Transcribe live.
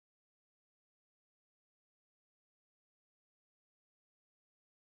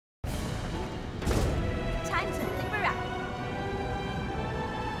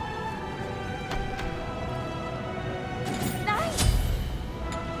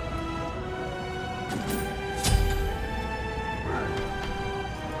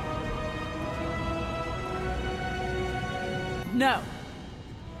No.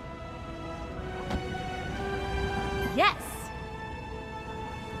 Yes.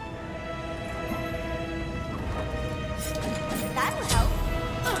 That'll help.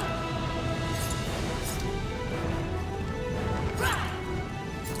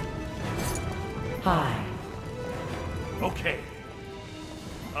 Hi. Okay.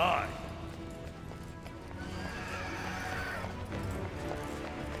 Aye.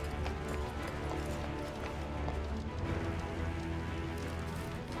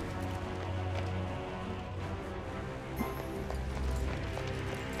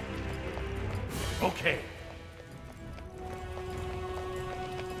 Okay.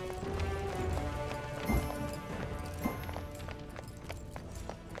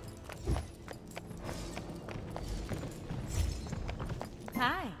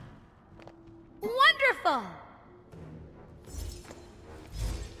 Hi. Wonderful.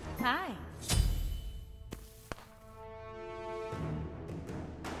 Hi.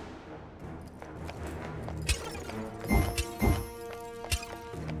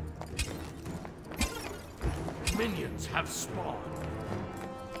 Minions have spawned.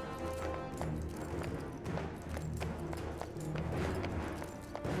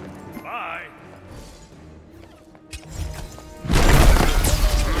 Bye.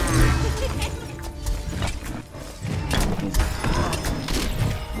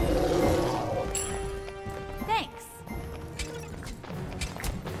 Thanks.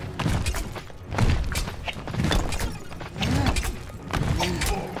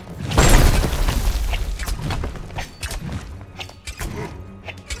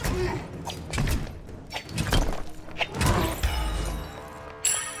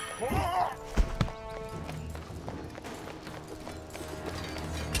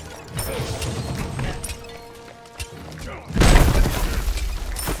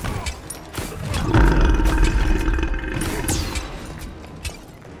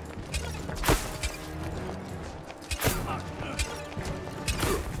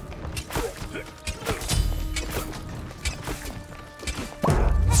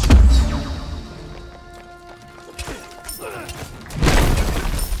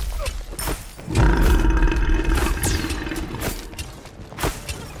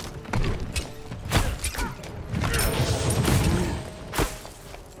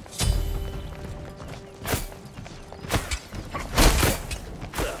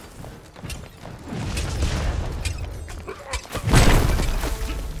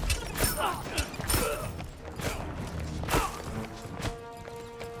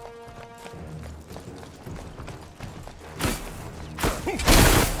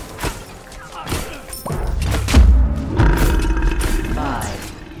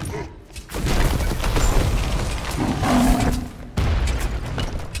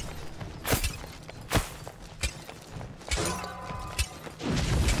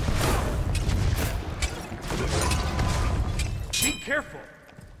 Careful.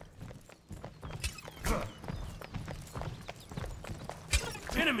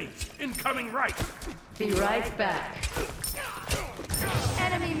 Enemies incoming right. Be right back.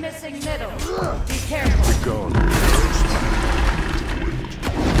 Enemy missing middle. Be careful. Be gone.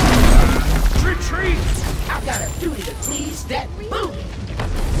 Retreat! I've got a duty to please that booty.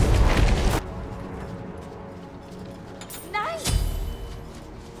 Nice.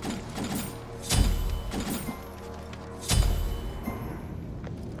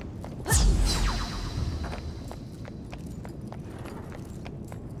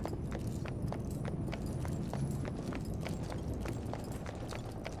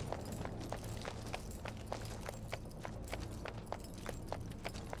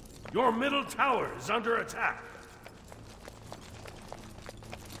 Your middle tower is under attack.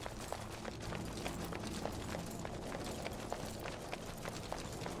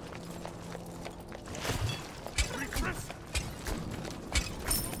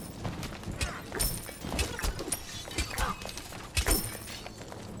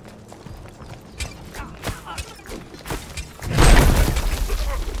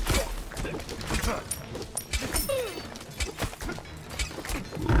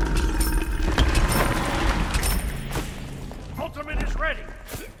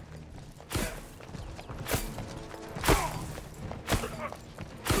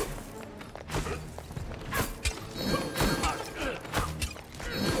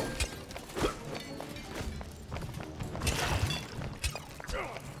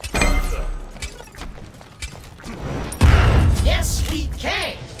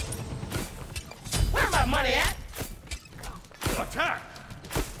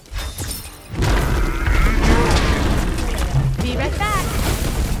 Be right back.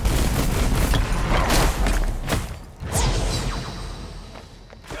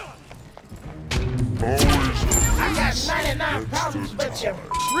 I got 99 problems, but you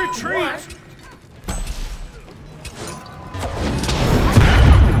Retreat!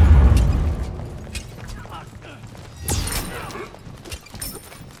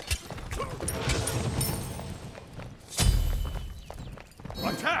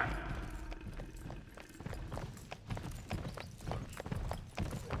 Attack!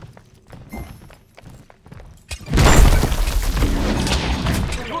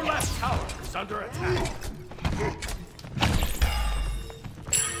 Your last tower is under attack.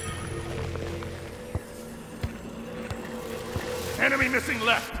 Enemy missing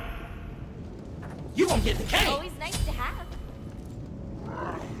left. You won't get the cake. Always nice to have.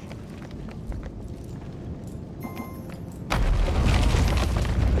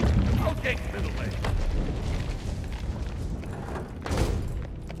 I'll take middle lane.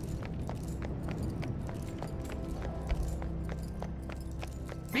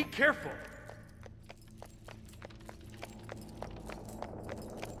 Be careful.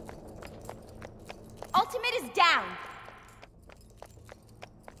 Ultimate is down.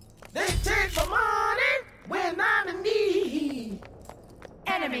 They take my money when I'm in need.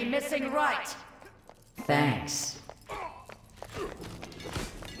 Enemy missing right. Thanks.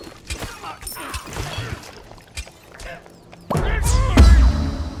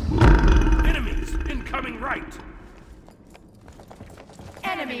 Enemies incoming right.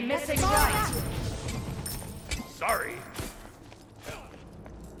 Enemy missing right. Sorry.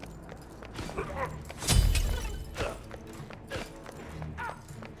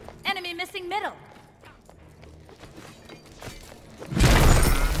 Enemy missing middle.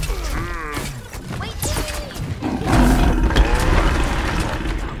 Wait.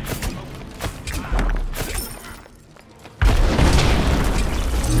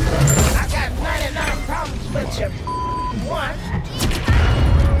 I got 99 problems, but you one.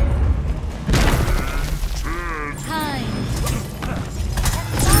 Time.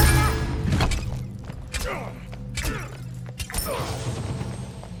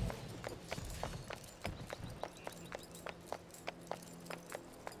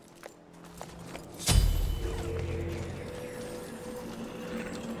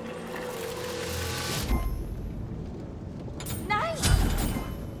 Nice.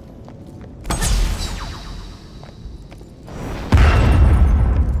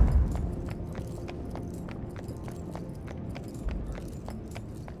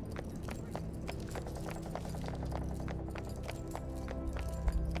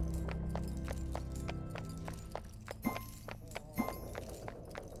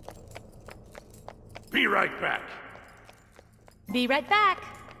 Be right back. Be right back.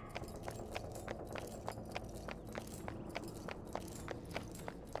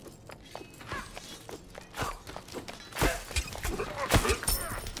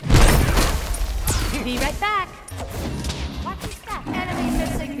 Be right back. Watch your step. Enemy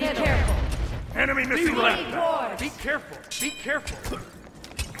missing middle. Be careful. Enemy missing left. towards. Be careful. Be careful.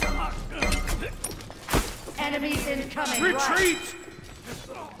 Enemies incoming. Retreat! Right.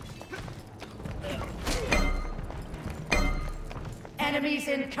 Enemies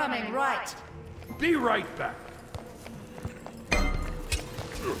incoming. Right. Be right back. Be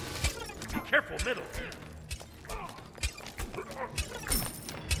careful, middle.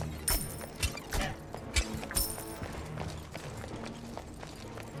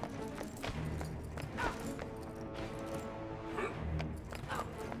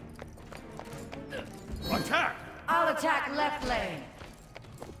 Attack! I'll attack left lane.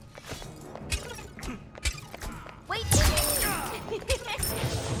 Wait.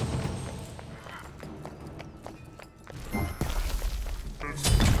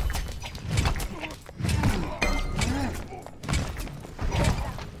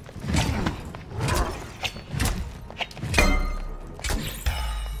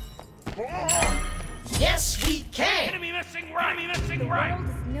 Yes, we can. Enemy missing right! Enemy missing right!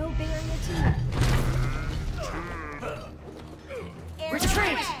 No barrier to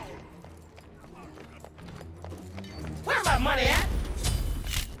Retreat. Where my money at?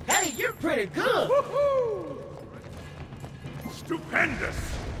 Hey, you're pretty good. Woohoo! Stupendous!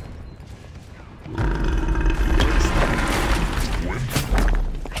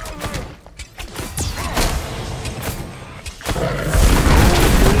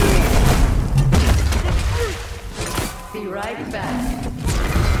 Be right back.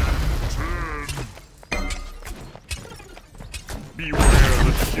 Beware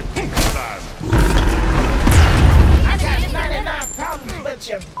the shifting sands. I got 99 problems, but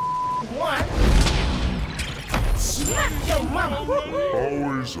you one. Smack your mama!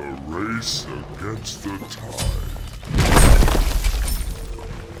 Always a race against the tide.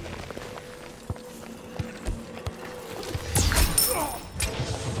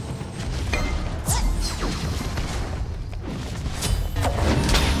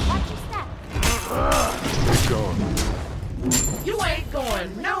 Watch your step. Done. You ain't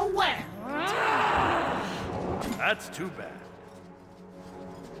going nowhere! That's too bad.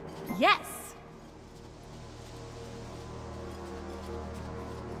 Yes.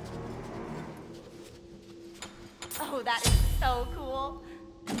 Oh, that is so cool.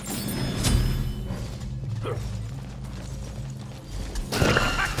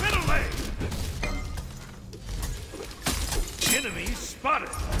 Back middle lane! Enemy spotted!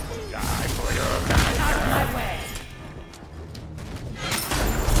 Die for your Out of my way!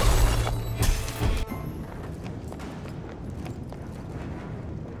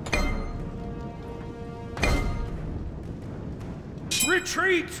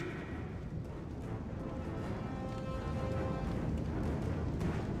 retreat!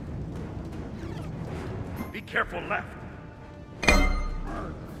 Be careful left.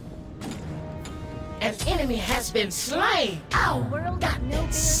 An enemy has been slain! Ow! World Got no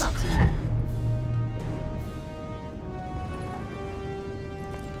that sucker!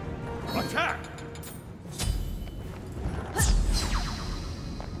 Attack!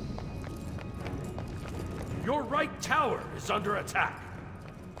 Your right tower is under attack.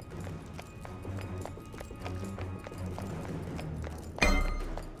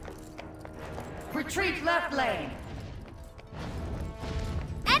 Retreat left lane!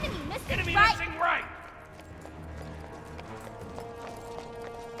 Enemy missing Enemy right. missing right!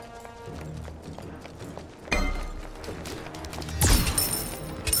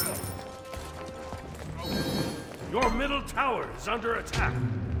 Your middle tower is under attack.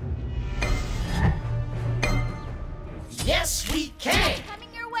 Yes, we can! Coming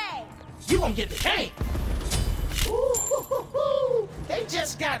your way. You gonna get the cake! Ooh, hoo, hoo, hoo. They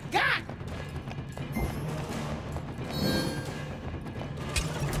just got.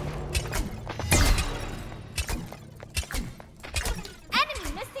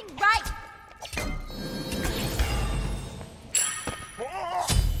 Enemy missing right.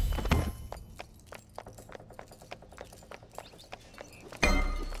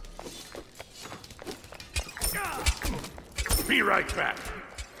 Be right back.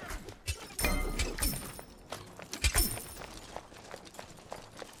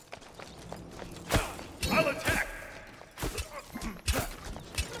 I'll attack.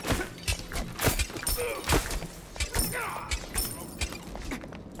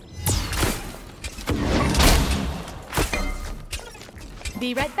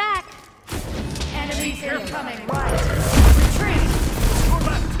 Be right back. Enemies Careful. incoming. Right. Retreat. Your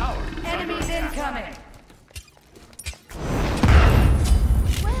left tower is Enemies under attack. incoming.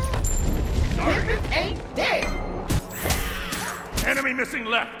 Pivot ain't dead! Enemy missing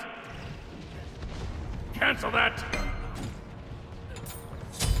left. Cancel that.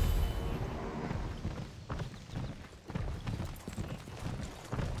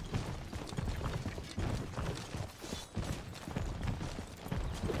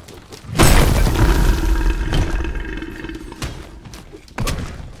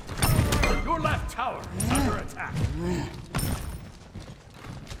 Your left tower is under attack.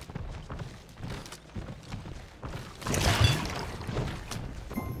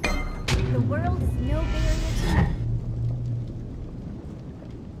 The world is no barrier to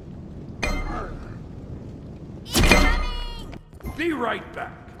incoming. Be right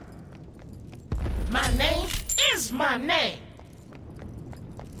back. My name is my name!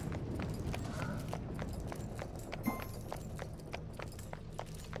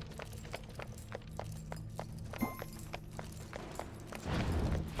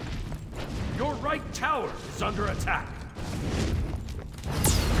 Your right tower is under attack.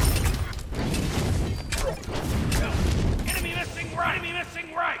 Enemy missing right! Enemy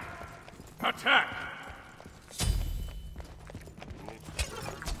missing right! Attack!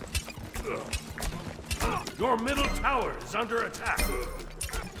 Your middle tower is under attack.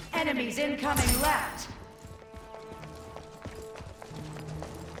 Enemies incoming left.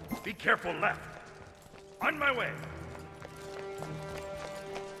 Be careful left. On my way.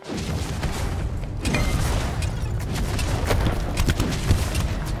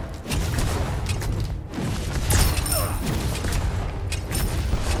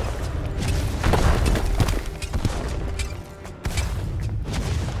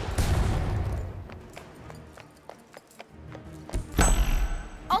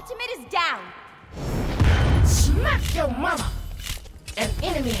 Ultimate is down. Smack your mama! An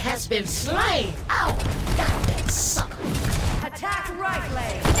enemy has been slain! Ow! Got that sucker. Attack right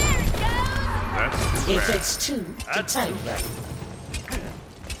lane. There it goes! That's too If bad. it's two to That's tango.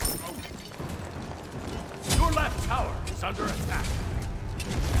 Your left tower is under attack.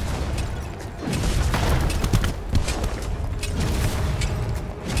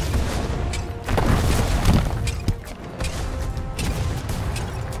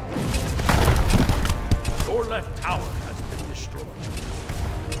 Your left tower has been destroyed.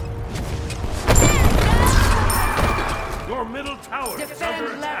 Your middle tower is under Defend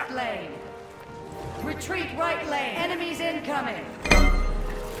attack. left lane. Retreat right lane. Enemies incoming.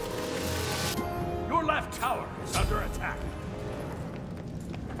 Your left tower is under attack.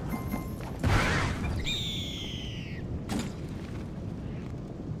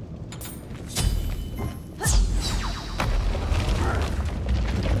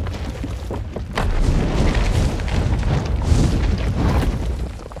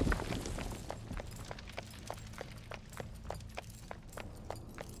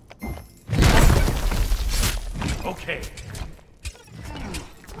 Okay.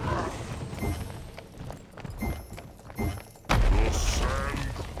 The sand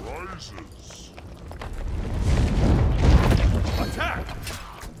rises. Attack!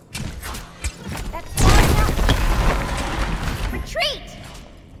 That's far enough! Retreat!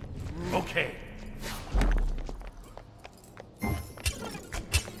 Okay.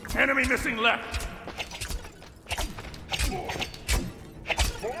 Enemy missing left.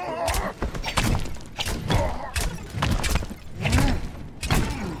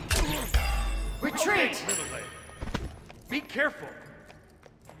 Retreat. Middle lane. Be careful.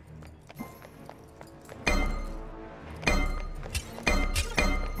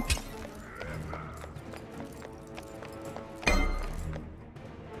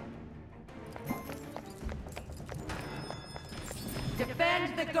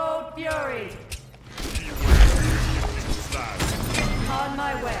 Defend the Gold Fury. On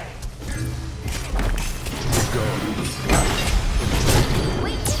my way.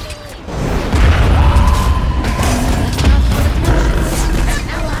 Wait a minute! An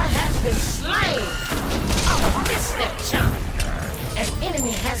ally has been slain. Oh, miss that chunk. An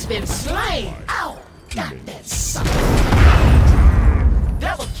enemy has been slain. Ow, got that sucker.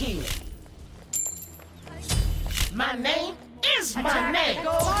 Double kill. My name is my Attack name. the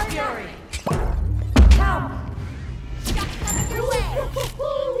Gold Fury. Help.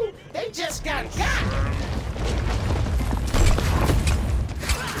 They just got got.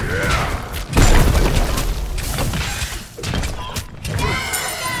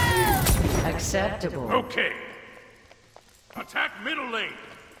 Acceptable. Okay. Attack middle lane.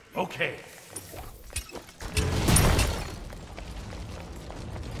 Okay.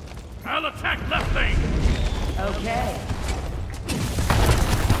 I'll attack left lane. Okay.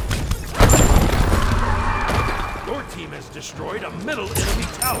 Your team has destroyed a middle enemy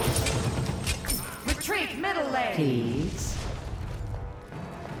tower. Retreat middle lane. Please.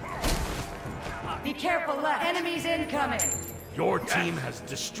 Be careful left. Enemies incoming. Your team has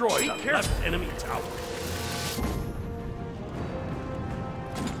destroyed a left enemy tower.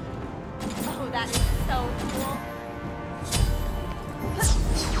 Oh, that is so cool.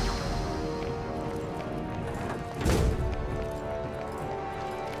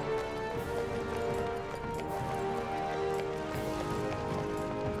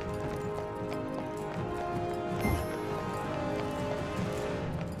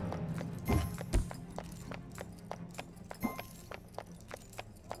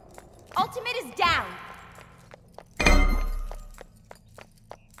 Ultimate is down.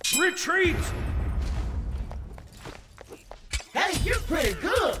 Retreat! Hey, you're pretty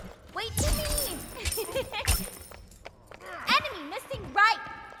good. Wait to me. Enemy missing right.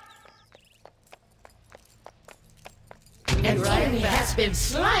 An enemy has been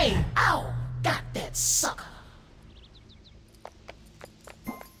slain. Ow, got that sucker.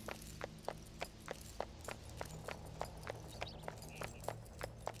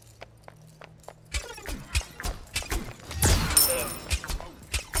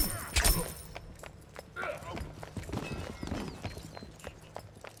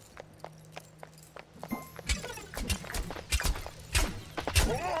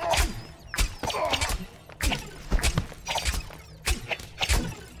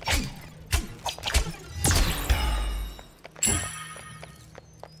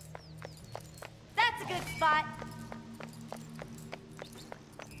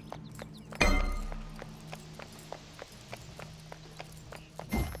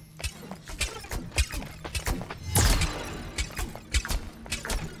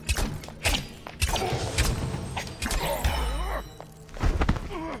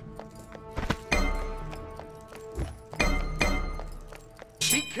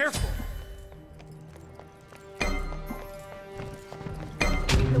 careful.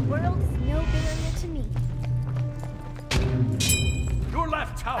 The world is no barrier to me. Your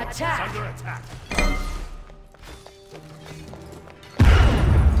left tower Attack. is under attack.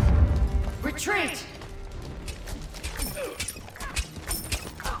 Retreat!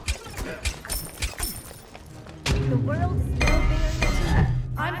 The world is no barrier to me.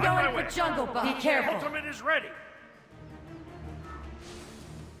 I'm On my going way. for jungle buff. Be careful. Ultimate is ready.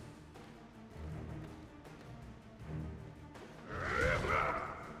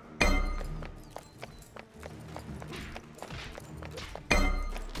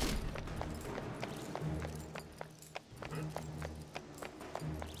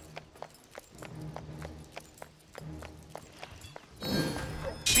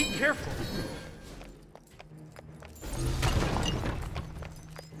 Be careful.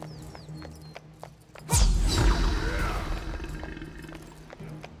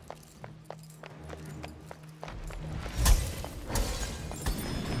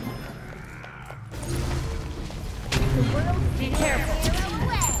 The world is Be no careful. barrier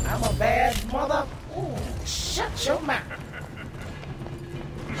away. I'm a bad mother. Ooh, shut your mouth.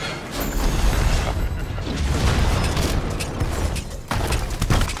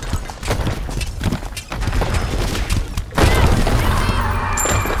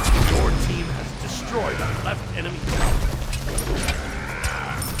 Your team has destroyed our left enemy tower.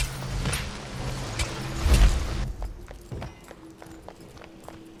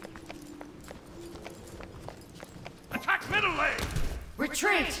 Attack middle lane!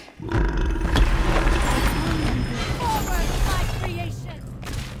 Retreat! Forward, my creation.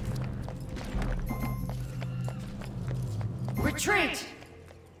 Retreat!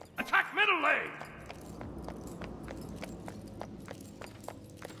 Attack middle lane!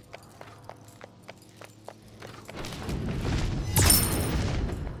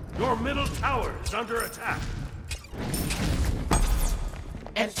 Your middle tower is under attack.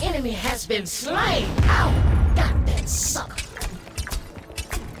 An enemy has been slain. Ow! Got that sucker.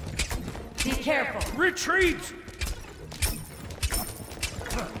 Be careful. Retreat!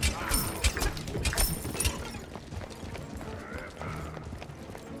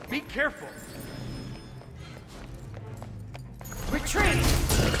 Be careful. Retreat!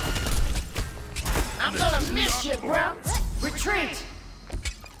 I'm gonna miss you, bro. Retreat!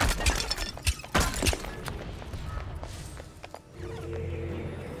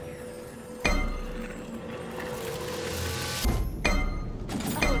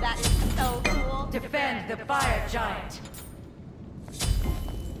 Oh, that is so cool. Defend the fire giant.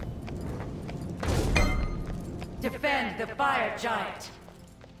 Defend the fire giant.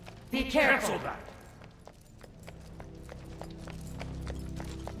 Be careful. Cancel that.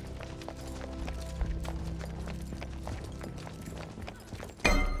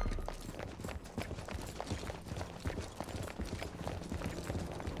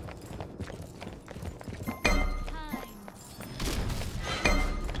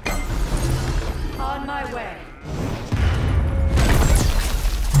 On my way.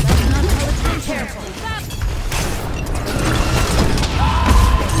 Be careful.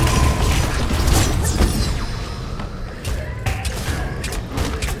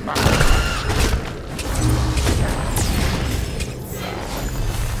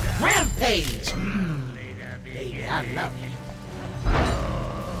 Rampage. Baby, I love you.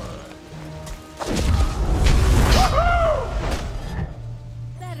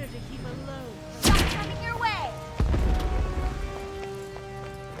 Better to keep a low. Shot coming your way.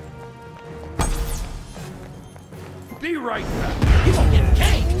 Be right back. You gonna get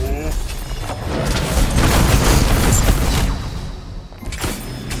cake.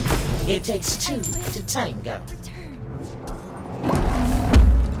 It takes two to tango. Return.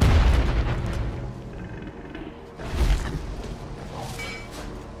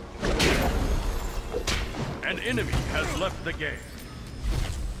 An enemy has left the game.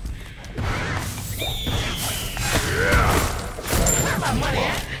 Where my money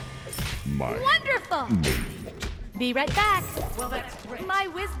at? My Wonderful. Be right back. Well, that's great. My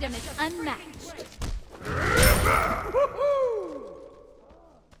wisdom is unmatched.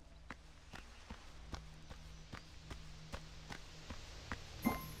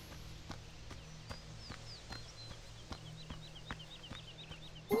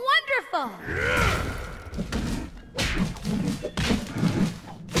 Wonderful.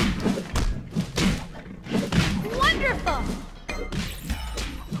 Wonderful.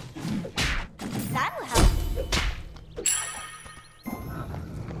 That'll help.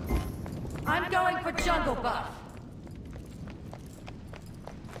 I'm going for jungle buff.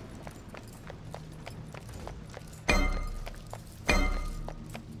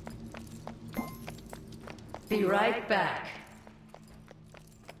 Be right back.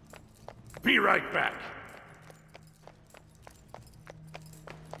 Be right back.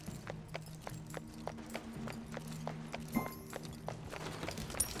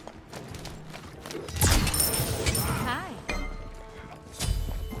 Hi.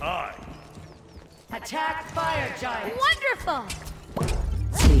 Hi. Attack fire giant. Wonderful.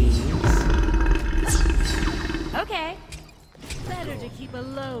 Please. Okay. Better to keep a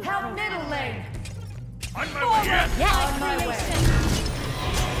low. Help middle lane. On my way. Yes. Yeah, On my way.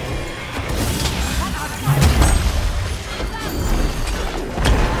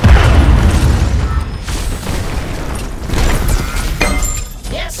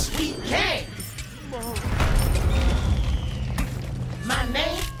 Yes, we can. My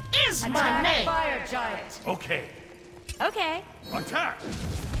name is my Attack name. fire giant. Okay. Okay. Attack.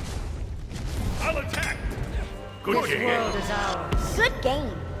 I'll attack. Good This game. world is ours. Good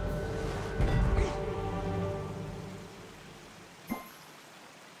game.